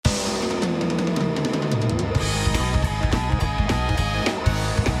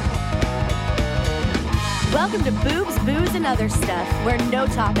Welcome to Boobs, Booze, and Other Stuff, where no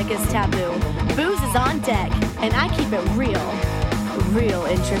topic is taboo. Booze is on deck, and I keep it real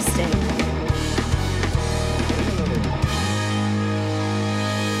interesting.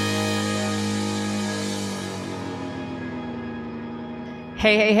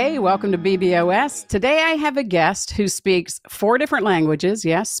 Hey, welcome to BBOS. Today I have a guest who speaks 4 different languages.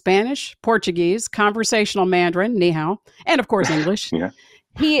 Yes, Spanish, Portuguese, conversational Mandarin, ni hao, and of course English. Yeah.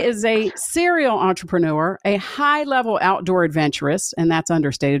 He is a serial entrepreneur, a high-level outdoor adventurist, and that's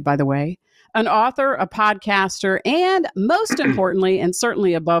understated, by the way, an author, a podcaster, and most importantly, and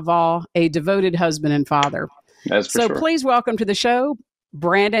certainly above all, a devoted husband and father. That's for sure. Please welcome to the show,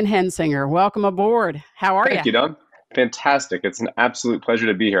 Brandon Hensinger. Welcome aboard. How are you? Thank you, Don. Fantastic. It's an absolute pleasure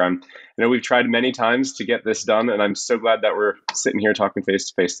to be here. I know we've tried many times to get this done, and I'm so glad that we're sitting here talking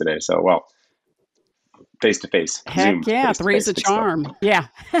face-to-face today. So, well, face-to-face. Heck Zoom, yeah, three's a charm. Yeah.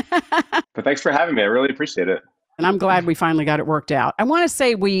 But thanks for having me. I really appreciate it. And I'm glad we finally got it worked out. I want to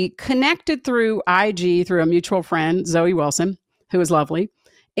say we connected through IG through a mutual friend, Zoe Wilson, who is lovely.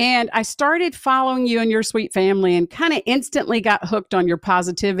 And I started following you and your sweet family and kind of instantly got hooked on your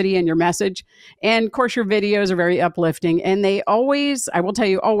positivity and your message. And of course, your videos are very uplifting. And they always, I will tell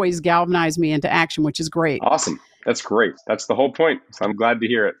you, always galvanize me into action, which is great. Awesome. That's great. That's the whole point. So I'm glad to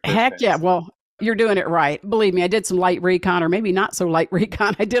hear it. Heck yeah. Well, you're doing it right. Believe me, I did some light recon, or maybe not so light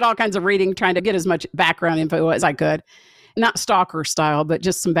recon. I did all kinds of reading, trying to get as much background info as I could. Not stalker style, but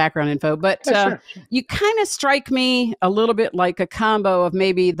just some background info. But Sure. You kind of strike me a little bit like a combo of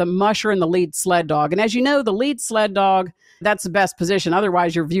maybe the musher and the lead sled dog. And as you know, the lead sled dog, that's the best position.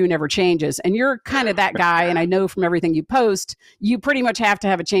 Otherwise, your view never changes. And you're kind of that guy. And I know from everything you post, you pretty much have to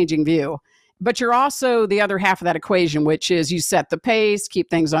have a changing view. But you're also the other half of that equation, which is you set the pace, keep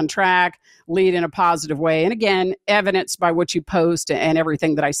things on track, lead in a positive way. And again, evidenced by what you post and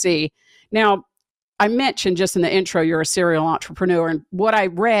everything that I see. Now, I mentioned just in the intro, you're a serial entrepreneur. And what I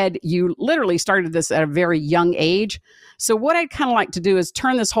read, you literally started this at a very young age. So what I'd kind of like to do is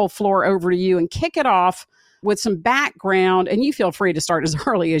turn this whole floor over to you and kick it off with some background. And you feel free to start as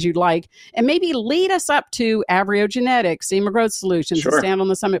early as you'd like. And maybe lead us up to Abriogenetics, SEMA Growth Solutions, Sure. the Stand on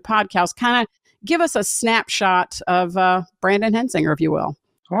the Summit podcast. Kind of give us a snapshot of Brandon Hensinger, if you will.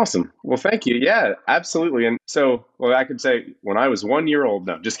 Awesome. Well, thank you. Yeah, absolutely. And so, I could say when I was 1 year old,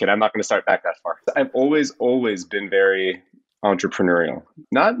 no, just kidding. I'm not going to start back that far. I've always been very entrepreneurial.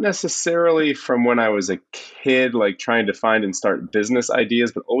 Not necessarily from when I was a kid, like trying to find and start business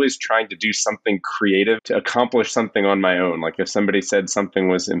ideas, but always trying to do something creative to accomplish something on my own. Like if somebody said something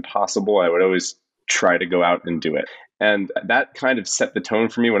was impossible, I would always try to go out and do it. And that kind of set the tone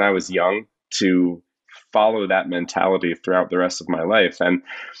for me when I was young to follow that mentality throughout the rest of my life. And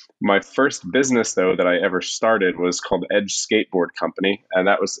my first business, though, that I ever started was called Edge Skateboard Company. And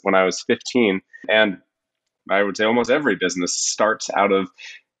that was when I was 15. And I would say almost every business starts out of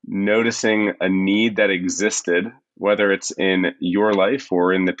noticing a need that existed, whether it's in your life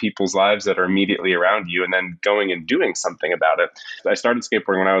or in the people's lives that are immediately around you, and then going and doing something about it. I started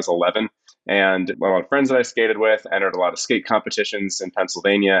skateboarding when I was 11. And a lot of friends that I skated with, entered a lot of skate competitions in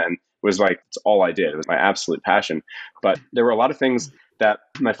Pennsylvania, and it was like, it's all I did. It was my absolute passion. But there were a lot of things that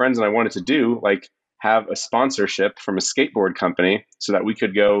my friends and I wanted to do, like have a sponsorship from a skateboard company so that we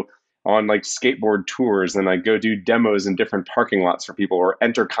could go on like skateboard tours and like go do demos in different parking lots for people, or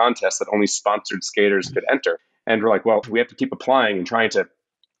enter contests that only sponsored skaters could enter. And we're like, well, we have to keep applying and trying to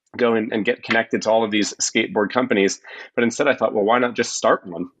go in and get connected to all of these skateboard companies. But instead I thought, well, why not just start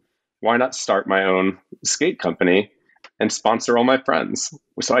one? Why not start my own skate company and sponsor all my friends?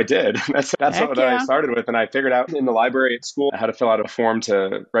 So I did. That's what I started with. And I figured out in the library at school how to fill out a form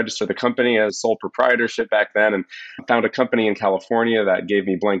to register the company as sole proprietorship back then, and found a company in California that gave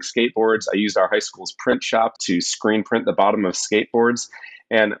me blank skateboards. I used our high school's print shop to screen print the bottom of skateboards.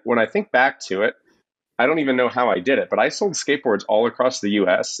 And when I think back to it, I don't even know how I did it, but I sold skateboards all across the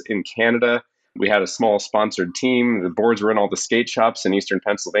US, in Canada. We had a small sponsored team. The boards were in all the skate shops in Eastern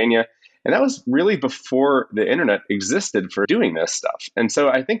Pennsylvania. And that was really before the internet existed for doing this stuff. And so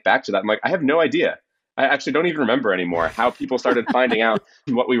I think back to that, I'm like, I have no idea. I actually don't even remember anymore how people started finding out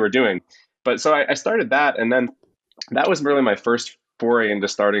what we were doing. But so I started that. And then that was really my first foray into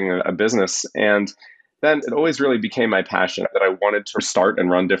starting a business. And then it always really became my passion that I wanted to start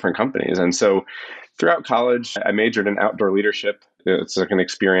and run different companies. And so throughout college, I majored in outdoor leadership. It's like an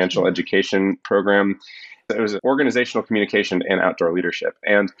experiential education program. It was organizational communication and outdoor leadership.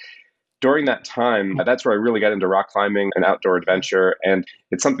 And during that time, that's where I really got into rock climbing and outdoor adventure. And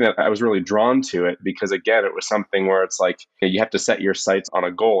it's something that I was really drawn to it because, again, it was something where it's like you have to set your sights on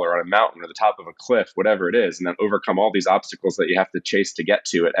a goal or on a mountain or the top of a cliff, whatever it is, and then overcome all these obstacles that you have to chase to get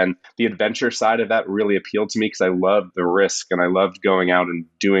to it. And the adventure side of that really appealed to me because I loved the risk and I loved going out and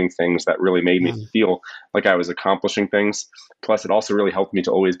doing things that really made me feel like I was accomplishing things. Plus, it also really helped me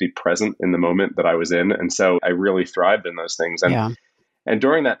to always be present in the moment that I was in. And so I really thrived in those things. And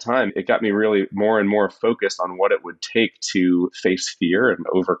during that time, it got me really more and more focused on what it would take to face fear and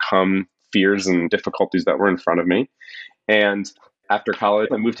overcome fears and difficulties that were in front of me. And after college,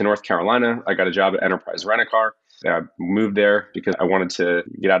 I moved to North Carolina. I got a job at Enterprise Rent-A-Car. I moved there because I wanted to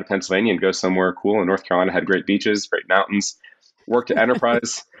get out of Pennsylvania and go somewhere cool. And North Carolina had great beaches, great mountains. Worked at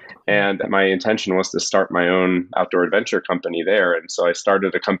Enterprise. And my intention was to start my own outdoor adventure company there. And so I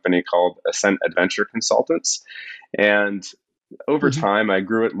started a company called Ascent Adventure Consultants. And over time, I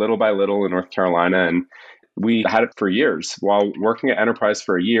grew it little by little in North Carolina, and we had it for years while working at Enterprise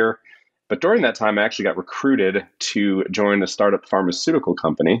for a year. But during that time, I actually got recruited to join a startup pharmaceutical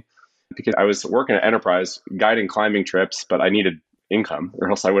company because I was working at Enterprise, guiding climbing trips, but I needed income or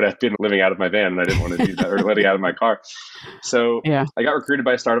else I would have been living out of my van and I didn't want to do that or living out of my car. So I got recruited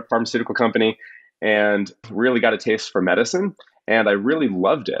by a startup pharmaceutical company and really got a taste for medicine. And I really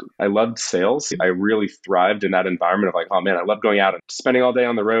loved it. I loved sales. I really thrived in that environment of like, oh man, I love going out and spending all day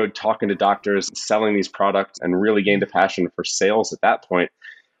on the road, talking to doctors, selling these products, and really gained a passion for sales at that point.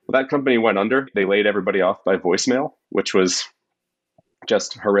 Well, that company went under. They laid everybody off by voicemail, which was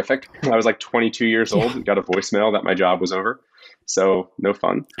just horrific. I was like 22 years old and got a voicemail that my job was over. So no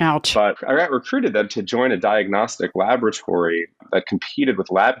fun. Ouch. But I got recruited then to join a diagnostic laboratory that competed with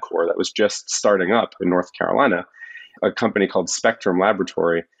LabCorp that was just starting up in North Carolina, a company called Spectrum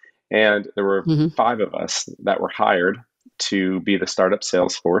Laboratory. And there were 5 of us that were hired to be the startup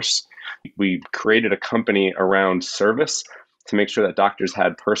sales force. We created a company around service to make sure that doctors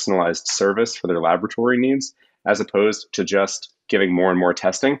had personalized service for their laboratory needs, as opposed to just giving more and more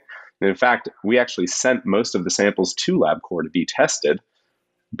testing. And in fact, we actually sent most of the samples to LabCorp to be tested,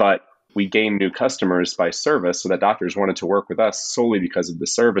 but we gained new customers by service so that doctors wanted to work with us solely because of the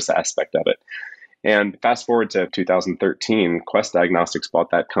service aspect of it. And fast forward to 2013, Quest Diagnostics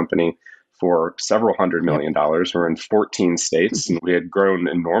bought that company for several $100 million. We're in 14 states and we had grown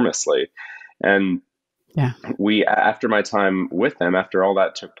enormously. And we, after my time with them, after all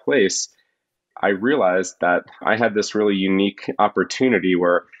that took place, I realized that I had this really unique opportunity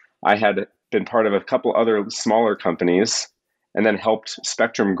where I had been part of a couple other smaller companies and then helped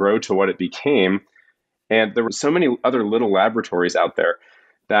Spectrum grow to what it became. And there were so many other little laboratories out there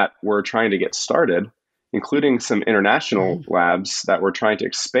that were trying to get started, including some international labs that were trying to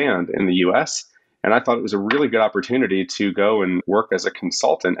expand in the US. And I thought it was a really good opportunity to go and work as a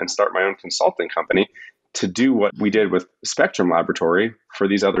consultant and start my own consulting company to do what we did with Spectrum Laboratory for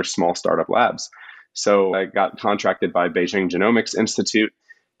these other small startup labs. So I got contracted by Beijing Genomics Institute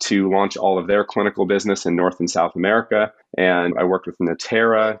to launch all of their clinical business in North and South America. And I worked with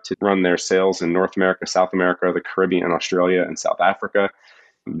Natera to run their sales in North America, South America, the Caribbean, Australia, and South Africa.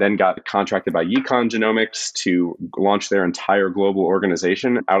 Then got contracted by Yikon Genomics to launch their entire global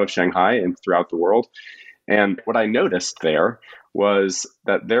organization out of Shanghai and throughout the world. And what I noticed there was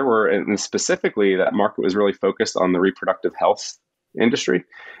that there were, and specifically that market was really focused on the reproductive health industry.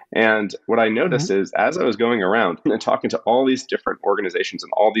 And what I noticed is as I was going around and talking to all these different organizations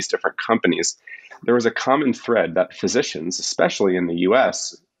and all these different companies, there was a common thread that physicians, especially in the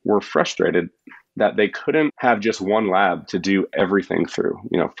US, were frustrated that they couldn't have just one lab to do everything through,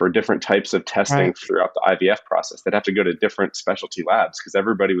 for different types of testing throughout the IVF process. They'd have to go to different specialty labs because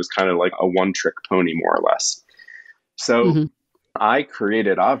everybody was kind of like a one-trick pony, more or less. So I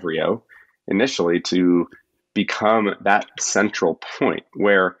created Avrio initially to become that central point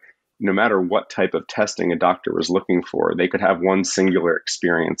where no matter what type of testing a doctor was looking for, they could have one singular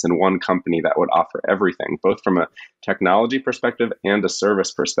experience in one company that would offer everything, both from a technology perspective and a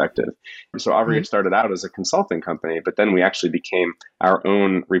service perspective. So Avrio started out as a consulting company, but then we actually became our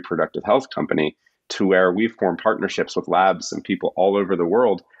own reproductive health company to where we've formed partnerships with labs and people all over the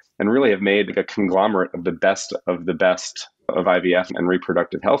world and really have made like a conglomerate of the best of IVF and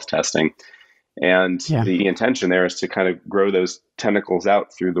reproductive health testing. And the intention there is to kind of grow those tentacles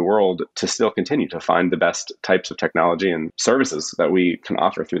out through the world to still continue to find the best types of technology and services that we can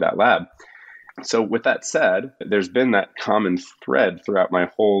offer through that lab. So with that said, there's been that common thread throughout my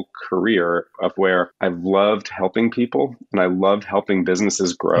whole career of where I've loved helping people and I loved helping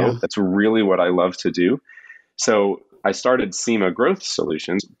businesses grow. That's really what I love to do. So I started SEMA Growth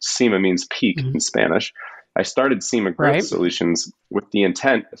Solutions. SEMA means peak in Spanish. I started SEMA Growth Right. Solutions with the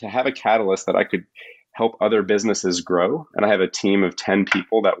intent to have a catalyst that I could help other businesses grow. And I have a team of 10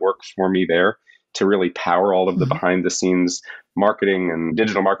 people that work for me there to really power all of the Mhm. behind the scenes marketing and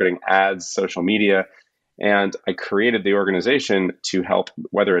digital marketing, ads, social media. And I created the organization to help,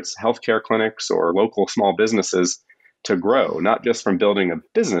 whether it's healthcare clinics or local small businesses, to grow, not just from building a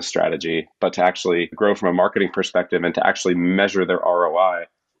business strategy, but to actually grow from a marketing perspective and to actually measure their ROI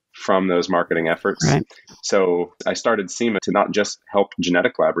from those marketing efforts. Right. So I started SEMA to not just help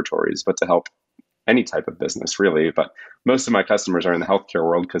genetic laboratories, but to help any type of business, really. But most of my customers are in the healthcare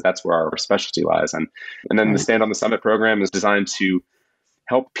world because that's where our specialty lies. And then the Right. Stand on the Summit program is designed to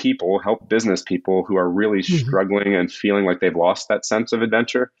help people, help business people who are really Mhm. struggling and feeling like they've lost that sense of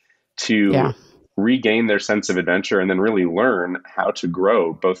adventure to Yeah. regain their sense of adventure and then really learn how to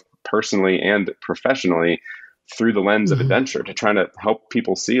grow both personally and professionally through the lens of Mhm. adventure, to try to help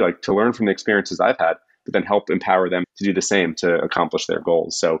people see, like, to learn from the experiences I've had, but then help empower them to do the same to accomplish their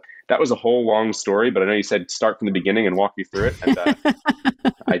goals. So that was a whole long story, but I know you said start from the beginning and walk you through it. And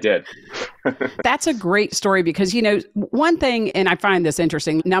I did. That's a great story because, one thing, and I find this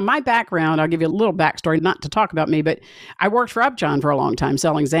interesting. Now, my background, I'll give you a little backstory, not to talk about me, but I worked for Upjohn for a long time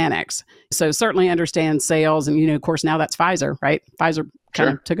selling Xanax. So certainly understand sales. And, of course, now that's Pfizer, right? Pfizer kind Sure.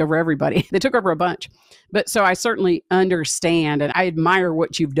 of took over everybody. They took over a bunch. But so I certainly understand and I admire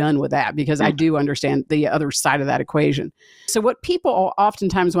what you've done with that because I do understand the other side of that equation. So what people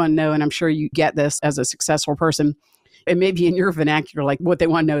oftentimes want to know, and I'm sure you get this as a successful person, and maybe in your vernacular, like what they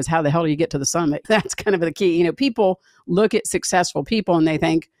want to know is how the hell do you get to the summit? That's kind of the key. People look at successful people and they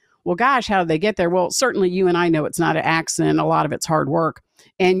think, well, gosh, how did they get there? Well, certainly you and I know it's not an accident. A lot of it's hard work.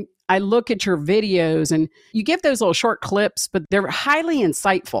 And I look at your videos and you give those little short clips, but they're highly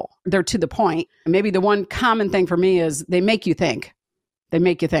insightful. They're to the point. Maybe the one common thing for me is they make you think. They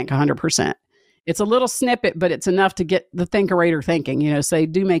make you think 100%. It's a little snippet, but it's enough to get the thinkerator thinking, so they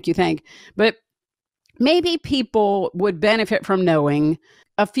do make you think. But maybe people would benefit from knowing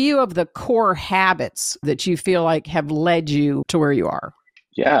a few of the core habits that you feel like have led you to where you are.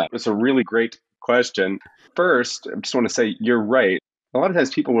 Yeah, it's a really great question. First, I just want to say you're right. A lot of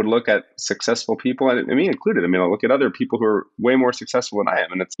times people would look at successful people, and me included. I mean, I'll look at other people who are way more successful than I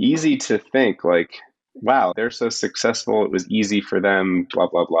am. And it's easy to think like, wow, they're so successful. It was easy for them, blah,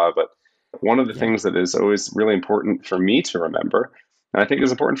 blah, blah. But one of the Yeah. things that is always really important for me to remember, and I think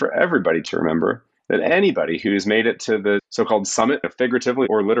is important for everybody to remember, that anybody who's made it to the so-called summit, figuratively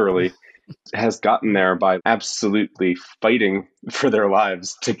or literally, has gotten there by absolutely fighting for their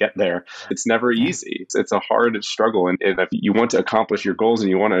lives to get there. It's never Yeah. easy. It's a hard struggle. And if you want to accomplish your goals and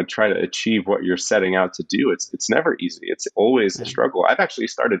you want to try to achieve what you're setting out to do, it's never easy. It's always a struggle. I've actually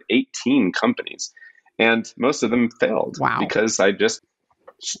started 18 companies and most of them failed Wow. because I just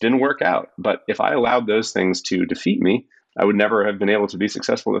didn't work out. But if I allowed those things to defeat me, I would never have been able to be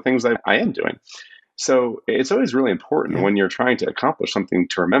successful at the things I am doing. So it's always really important Yeah. when you're trying to accomplish something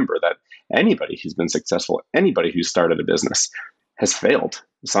to remember that anybody who's been successful, anybody who's started a business has failed,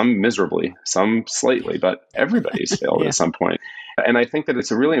 some miserably, some slightly, but everybody's failed Yeah. at some point. And I think that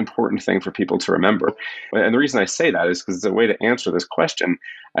it's a really important thing for people to remember. And the reason I say that is because it's a way to answer this question.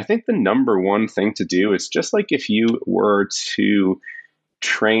 I think the number one thing to do is just like if you were to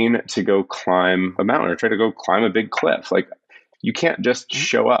train to go climb a mountain or try to go climb a big cliff, like you can't just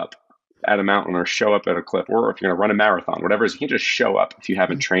show up at a mountain or show up at a cliff, or if you're going to run a marathon, whatever it is, you can't just show up if you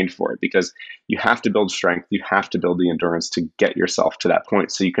haven't trained for it, because you have to build strength. You have to build the endurance to get yourself to that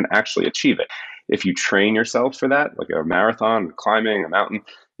point so you can actually achieve it. If you train yourself for that, like a marathon, climbing a mountain,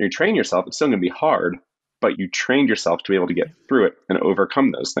 you train yourself, it's still going to be hard, but you trained yourself to be able to get through it and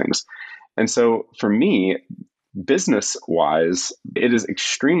overcome those things. And so for me, business wise, it is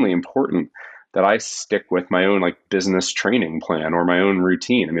extremely important that I stick with my own like business training plan or my own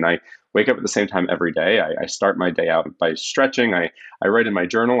routine. I mean, I wake up at the same time every day. I start my day out by stretching. I write in my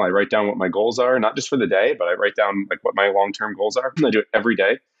journal. I write down what my goals are, not just for the day, but I write down like what my long-term goals are. I do it every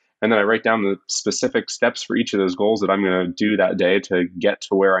day. And then I write down the specific steps for each of those goals that I'm going to do that day to get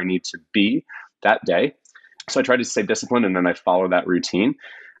to where I need to be that day. So I try to stay disciplined and then I follow that routine.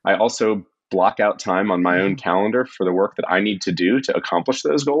 I also block out time on my own calendar for the work that I need to do to accomplish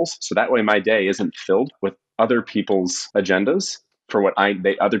those goals. So that way my day isn't filled with other people's agendas for what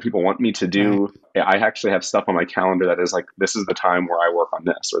other people want me to do. Right. I actually have stuff on my calendar that is like, this is the time where I work on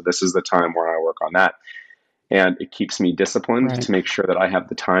this, or this is the time where I work on that. And it keeps me disciplined to make sure that I have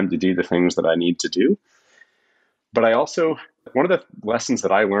the time to do the things that I need to do. But I also, one of the lessons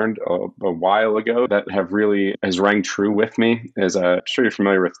that I learned a while ago that has rang true with me is, I'm sure you're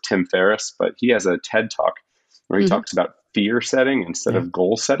familiar with Tim Ferriss, but he has a TED Talk where he talks about fear setting instead of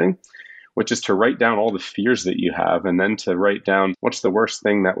goal setting, which is to write down all the fears that you have and then to write down what's the worst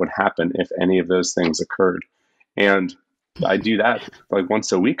thing that would happen if any of those things occurred. And I do that like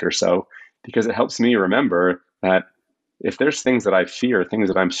once a week or so because it helps me remember that if there's things that I fear, things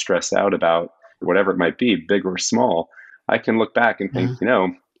that I'm stressed out about, whatever it might be, big or small, I can look back and think,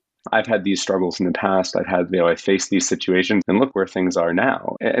 I've had these struggles in the past. I faced these situations and look where things are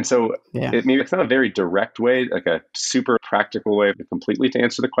now. And so maybe it's not a very direct way, like a super practical way completely to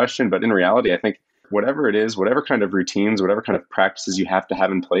answer the question. But in reality, I think whatever it is, whatever kind of routines, whatever kind of practices you have to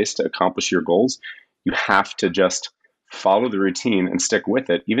have in place to accomplish your goals, you have to just follow the routine and stick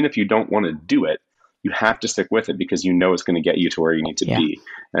with it. Even if you don't want to do it, you have to stick with it because you know it's going to get you to where you need to be.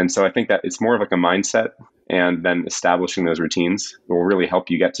 And so I think that it's more of like a mindset, and then establishing those routines will really help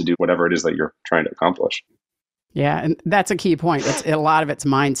you get to do whatever it is that you're trying to accomplish. Yeah, and that's a key point. A lot of it's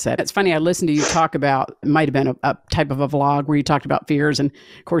mindset. It's funny, I listened to you talk about, it might have been a type of a vlog where you talked about fears. And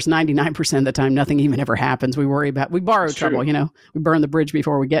of course, 99% of the time, nothing even ever happens. We borrow trouble, we burn the bridge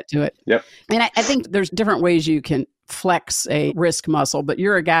before we get to it. Yep. And I think there's different ways you can flex a risk muscle, but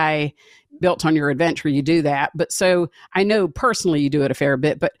you're a guy built on your adventure, you do that. But so I know personally you do it a fair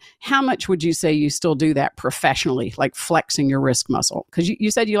bit, but how much would you say you still do that professionally, like flexing your risk muscle? Because you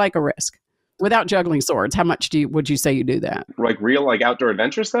said you like a risk. Without juggling swords, how much would you say you do that? Like real, like outdoor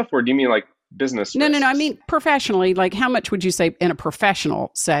adventure stuff? Or do you mean like business No, risks? I mean professionally, like how much would you say in a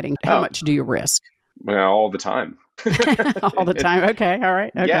professional setting, how much do you risk? Well, all the time. All the time. Okay. All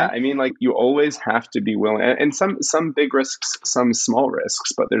right. Okay. Yeah. I mean, like you always have to be willing, and some big risks, some small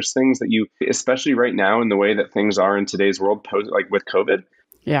risks, but there's things that you, especially right now in the way that things are in today's world, like with COVID.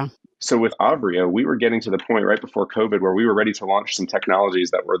 Yeah. So with Avrio, we were getting to the point right before COVID where we were ready to launch some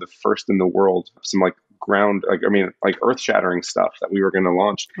technologies that were the first in the world, some like earth-shattering stuff that we were going to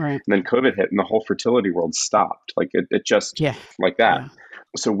launch. Right. And then COVID hit and the whole fertility world stopped. Like it just like that. Yeah.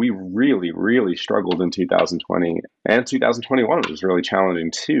 So we really, really struggled in 2020, and 2021 was really challenging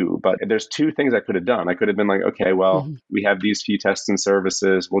too. But there's two things I could have done. I could have been like, okay, well, we have these few tests and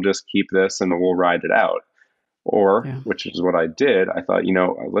services. We'll just keep this and we'll ride it out. Or, which is what I did, I thought,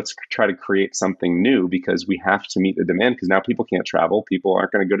 let's try to create something new because we have to meet the demand because now people can't travel. People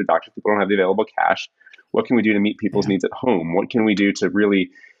aren't going to go to doctors. People don't have the available cash. What can we do to meet people's needs at home? What can we do to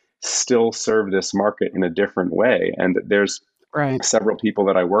really still serve this market in a different way? And there's several people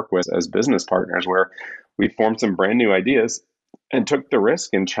that I work with as business partners where we formed some brand new ideas and took the risk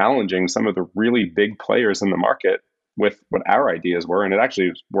in challenging some of the really big players in the market with what our ideas were. And it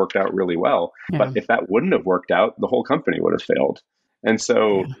actually worked out really well. Yeah. But if that wouldn't have worked out, the whole company would have failed. And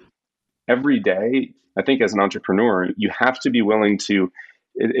so every day, I think as an entrepreneur, you have to be willing to,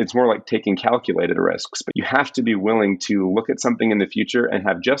 it's more like taking calculated risks, but you have to be willing to look at something in the future and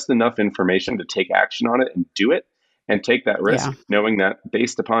have just enough information to take action on it and do it and take that risk, knowing that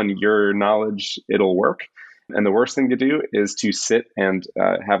based upon your knowledge, it'll work. And the worst thing to do is to sit and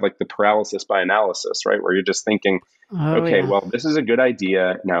have like the paralysis by analysis, right? Where you're just thinking, well, this is a good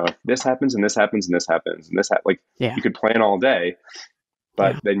idea. Now, if this happens and this happens and this happens and this, you could plan all day,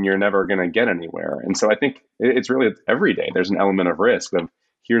 but then you're never going to get anywhere. And so I think it's really every day there's an element of risk of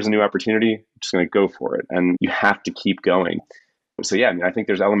here's a new opportunity, I'm just going to go for it. And you have to keep going. So I think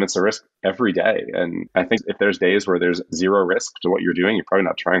there's elements of risk every day. And I think if there's days where there's zero risk to what you're doing, you're probably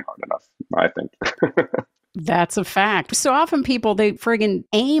not trying hard enough, I think. That's a fact. So often people, they friggin'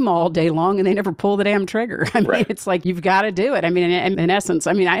 aim all day long and they never pull the damn trigger. I mean, it's like, you've got to do it. I mean, in essence,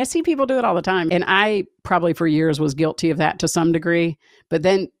 I see people do it all the time. And I probably for years was guilty of that to some degree. But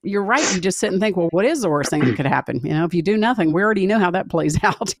then you're right. You just sit and think, well, what is the worst thing that could happen? If you do nothing, we already know how that plays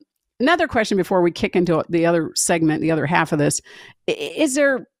out. Another question before we kick into the other segment, the other half of this,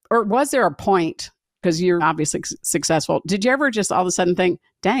 was there a point, because you're obviously successful, did you ever just all of a sudden think,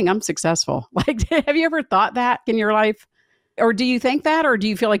 dang, I'm successful? Like, have you ever thought that in your life? Or do you think that? Or do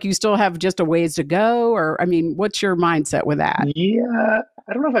you feel like you still have just a ways to go? Or, what's your mindset with that? Yeah,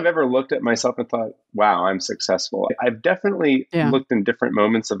 I don't know if I've ever looked at myself and thought, wow, I'm successful. I've definitely looked in different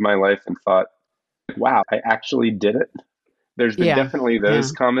moments of my life and thought, wow, I actually did it. There's been definitely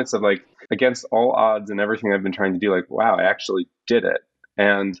those comments of like, against all odds and everything I've been trying to do, like, wow, I actually did it.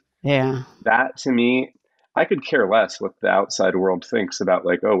 And that to me, I could care less what the outside world thinks about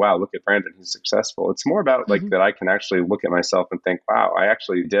like, oh, wow, look at Brandon, he's successful. It's more about like that I can actually look at myself and think, wow, I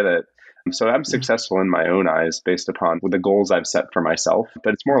actually did it. So I'm successful in my own eyes based upon the goals I've set for myself.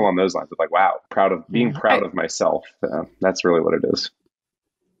 But it's more along those lines of like, wow, proud of myself. That's really what it is.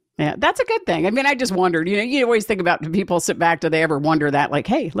 Yeah, that's a good thing. I just wondered, you always think about, do people sit back, do they ever wonder that like,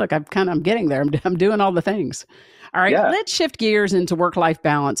 hey, look, I'm getting there. I'm doing all the things. All right, let's shift gears into work-life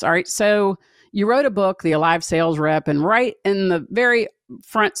balance. All right, so you wrote a book, The Alive Sales Rep, and right in the very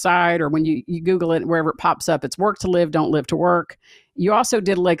front side, or when you Google it, wherever it pops up, it's work to live, don't live to work. You also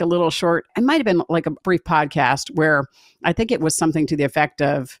did like a little short, it might have been like a brief podcast where I think it was something to the effect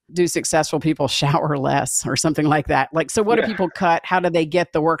of, do successful people shower less or something like that? Like, so what do people cut? How do they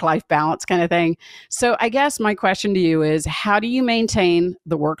get the work-life balance kind of thing? So I guess my question to you is, how do you maintain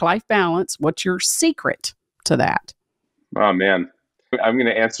the work-life balance? What's your secret to that? Oh, man. I'm going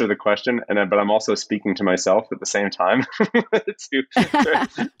to answer the question, but I'm also speaking to myself at the same time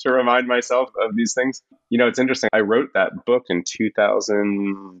to remind myself of these things. It's interesting. I wrote that book in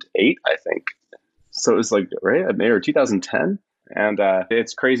 2008, I think. So it was like, right, or 2010. And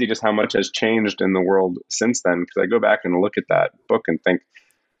it's crazy just how much has changed in the world since then. Because I go back and look at that book and think,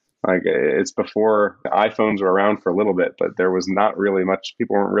 like, it's before iPhones were around for a little bit, but there was not really much.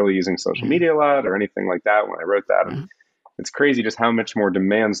 People weren't really using social media a lot or anything like that when I wrote that. And it's crazy just how much more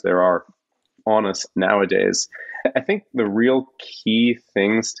demands there are on us nowadays. I think the real key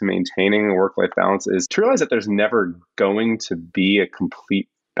things to maintaining a work-life balance is to realize that there's never going to be a complete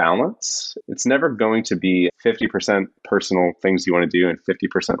balance. It's never going to be 50% personal things you want to do and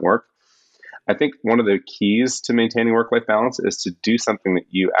 50% work. I think one of the keys to maintaining work-life balance is to do something that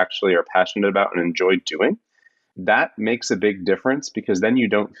you actually are passionate about and enjoy doing. That makes a big difference because then you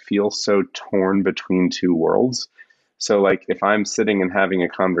don't feel so torn between two worlds. So like if I'm sitting and having a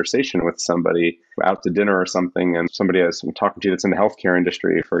conversation with somebody out to dinner or something, and somebody I'm talking to that's in the healthcare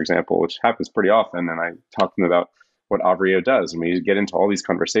industry, for example, which happens pretty often, and I talk to them about what Avrio does, and we get into all these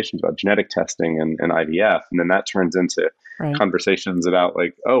conversations about genetic testing and IVF, and then that turns into conversations about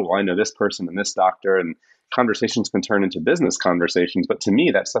like, oh, well, I know this person and this doctor, and conversations can turn into business conversations. But to me,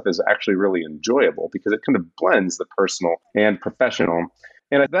 that stuff is actually really enjoyable because it kind of blends the personal and professional.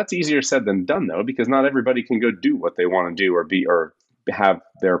 And that's easier said than done, though, because not everybody can go do what they want to do or have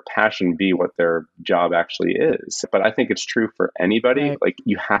their passion be what their job actually is. But I think it's true for anybody. Right. Like,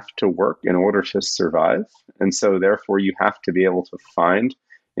 you have to work in order to survive. And so therefore, you have to be able to find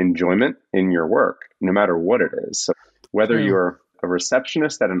enjoyment in your work, no matter what it is. So whether you're a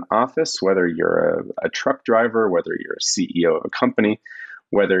receptionist at an office, whether you're a truck driver, whether you're a CEO of a company,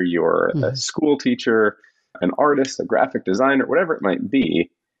 whether you're a school teacher, an artist, a graphic designer, whatever it might be,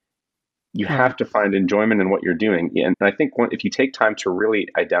 you have to find enjoyment in what you're doing. And I think if you take time to really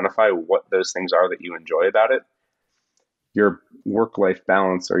identify what those things are that you enjoy about it, your work-life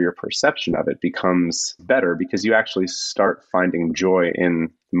balance or your perception of it becomes better because you actually start finding joy in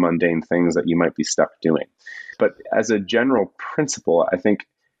mundane things that you might be stuck doing. But as a general principle, I think,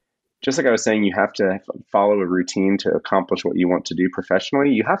 just like I was saying, you have to follow a routine to accomplish what you want to do professionally.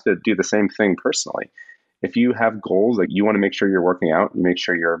 You have to do the same thing personally. If you have goals, like you want to make sure you're working out, you make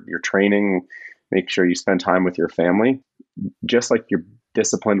sure you're training, make sure you spend time with your family, just like you're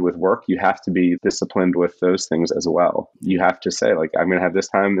disciplined with work, you have to be disciplined with those things as well. You have to say, like, I'm going to have this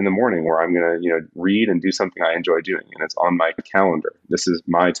time in the morning where I'm going to, read and do something I enjoy doing, and it's on my calendar. This is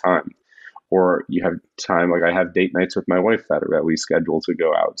my time. Or you have time, like I have date nights with my wife that we schedule to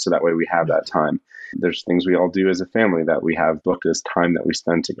go out. So that way we have that time. There's things we all do as a family that we have booked as time that we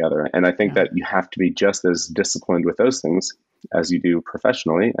spend together. And I think that you have to be just as disciplined with those things as you do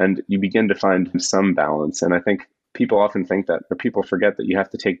professionally. And you begin to find some balance. And I think people often think that, or people forget that you have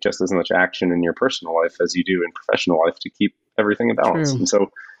to take just as much action in your personal life as you do in professional life to keep everything in balance. True. And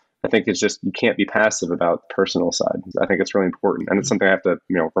so I think it's just, you can't be passive about the personal side. I think it's really important. And it's something I have to,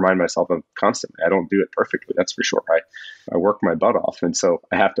 remind myself of constantly. I don't do it perfectly, that's for sure. I work my butt off. And so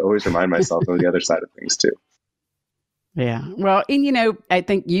I have to always remind myself of the other side of things too. Yeah. Well, and I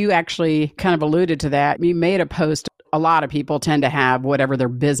think you actually kind of alluded to that. You made a post. A lot of people tend to have whatever their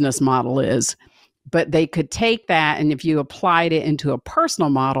business model is, but they could take that. And if you applied it into a personal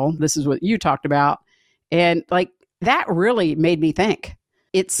model, this is what you talked about. And like, that really made me think.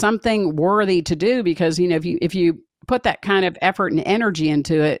 It's something worthy to do because, if you put that kind of effort and energy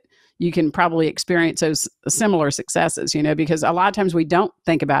into it, you can probably experience those similar successes, because a lot of times we don't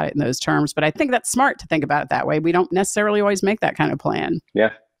think about it in those terms, but I think that's smart to think about it that way. We don't necessarily always make that kind of plan.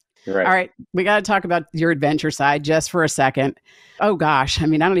 Yeah. You're right. All right. We got to talk about your adventure side just for a second. Oh gosh. I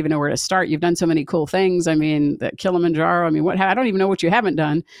don't even know where to start. You've done so many cool things. The Kilimanjaro. I don't even know what you haven't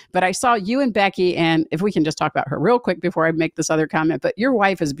done, but I saw you and Becky, and if we can just talk about her real quick before I make this other comment, but your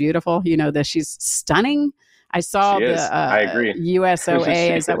wife is beautiful. That she's stunning. I saw I agree.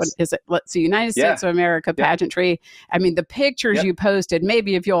 USOA. Is that what is it? Let's see, United States of America pageantry. The pictures you posted,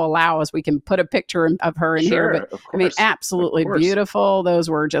 maybe if you'll allow us, we can put a picture of her in here. But absolutely beautiful. Those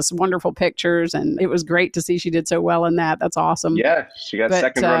were just wonderful pictures. And it was great to see she did so well in that. That's awesome. Yeah. She got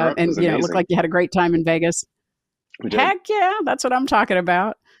second runner-up. And it looked like you had a great time in Vegas. Heck yeah. That's what I'm talking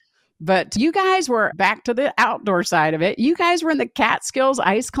about. But you guys were back to the outdoor side of it. You guys were in the Catskills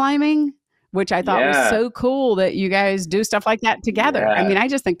ice climbing, which I thought was so cool that you guys do stuff like that together. I mean, I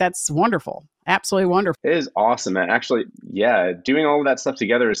just think that's wonderful. Absolutely wonderful. It is awesome, man. Actually, doing all of that stuff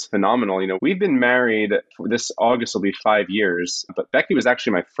together is phenomenal. We've been married, this August will be 5 years, but Becky was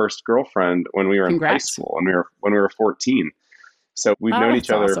actually my first girlfriend when we were in high school, when we were 14. So we've known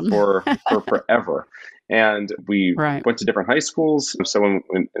each other for forever. And we went to different high schools. So when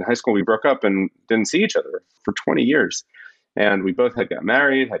in high school, we broke up and didn't see each other for 20 years. And we both had got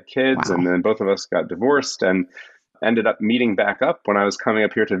married, had kids, and then both of us got divorced and ended up meeting back up when I was coming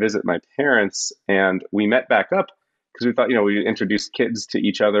up here to visit my parents. And we met back up because we thought, we introduced kids to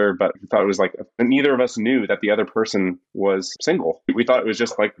each other, but we thought it was like, neither of us knew that the other person was single. We thought it was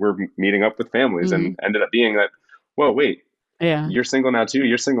just like we're meeting up with families and ended up being that, whoa, wait. Yeah, you're single now too.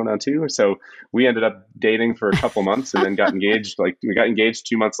 You're single now too. So we ended up dating for a couple months and then got engaged. We got engaged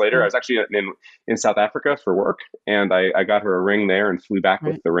 2 months later. I was actually in South Africa for work, and I got her a ring there and flew back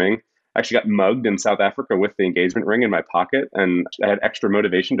with the ring. I actually got mugged in South Africa with the engagement ring in my pocket, and I had extra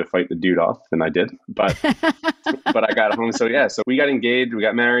motivation to fight the dude off, and I did. But I got home. So we got engaged. We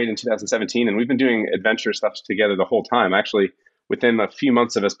got married in 2017, and we've been doing adventure stuff together the whole time. Actually, within a few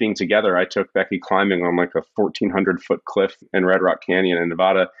months of us being together, I took Becky climbing on like a 1,400-foot cliff in Red Rock Canyon in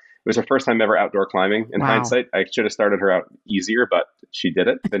Nevada. It was her first time ever outdoor climbing. In hindsight, I should have started her out easier, but she did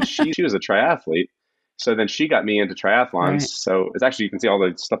it. Then she was a triathlete. So then she got me into triathlons. So it's actually, you can see all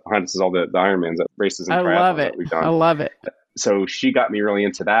the stuff behind us is all the Ironmans, races and triathlons that we've done. I love it. So she got me really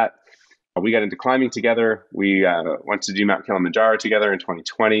into that. We got into climbing together. We went to do Mount Kilimanjaro together in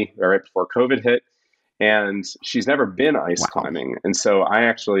 2020, right before COVID hit. And she's never been ice climbing. And so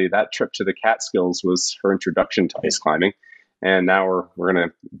that trip to the Catskills was her introduction to ice climbing. And now we're going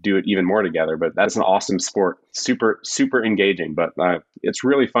to do it even more together. But that's an awesome sport. Super, super engaging. But it's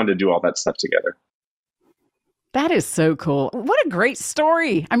really fun to do all that stuff together. That is so cool. What a great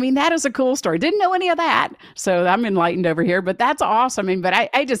story. I mean, that is a cool story. Didn't know any of that. So I'm enlightened over here, but that's awesome. I'm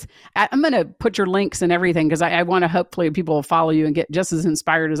going to put your links and everything because I want to hopefully people will follow you and get just as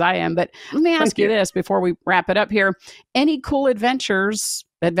inspired as I am. But let me ask you this before we wrap it up here. Any cool adventures,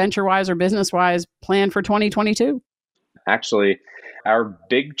 adventure-wise or business-wise, planned for 2022? Actually, our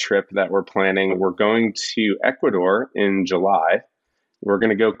big trip that we're planning, we're going to Ecuador in July. We're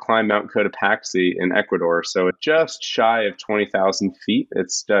going to go climb Mount Cotopaxi in Ecuador. So just shy of 20,000 feet.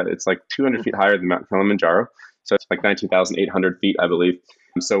 It's like 200 feet higher than Mount Kilimanjaro. So it's like 19,800 feet, I believe.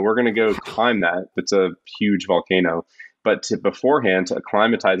 So we're going to go climb that. It's a huge volcano. But beforehand, to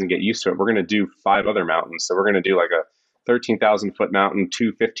acclimatize and get used to it, we're going to do 5 other mountains. So we're going to do like a 13,000 foot mountain,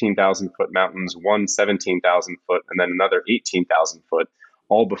 2 15,000 foot mountains, 1 17,000 foot, and then another 18,000 foot.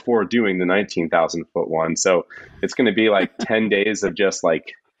 All before doing the 19,000 foot one. So it's going to be like 10 days of just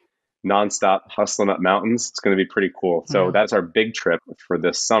like nonstop hustling up mountains. It's going to be pretty cool. So that's our big trip for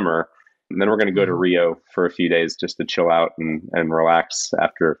this summer. And then we're going to go to Rio for a few days just to chill out and relax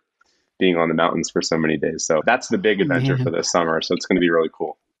after being on the mountains for so many days. So that's the big adventure for this summer. So it's going to be really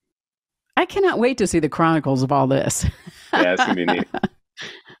cool. I cannot wait to see the chronicles of all this. Yeah, it's going to be neat.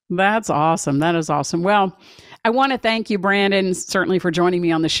 That's awesome. That is awesome. Well, I want to thank you, Brandon, certainly for joining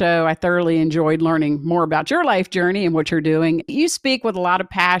me on the show. I thoroughly enjoyed learning more about your life journey and what you're doing. You speak with a lot of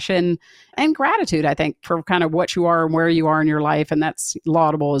passion and gratitude, I think, for kind of what you are and where you are in your life. And that's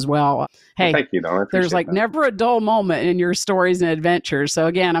laudable as well. Hey, thank you, though. There's like never a dull moment in your stories and adventures. So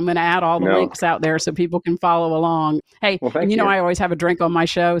again, I'm going to add all the links out there so people can follow along. Hey, you know, I always have a drink on my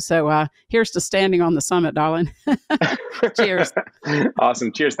show. So here's to standing on the summit, darling. Cheers.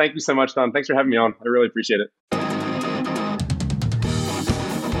 Awesome. Cheers. Thank you so much, Don. Thanks for having me on. I really appreciate it.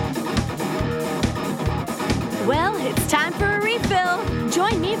 Well, it's time for a refill.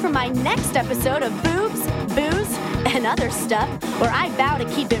 Join me for my next episode of Boobs, Booze, and Other Stuff, where I vow to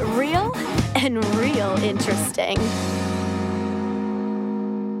keep it real and real interesting.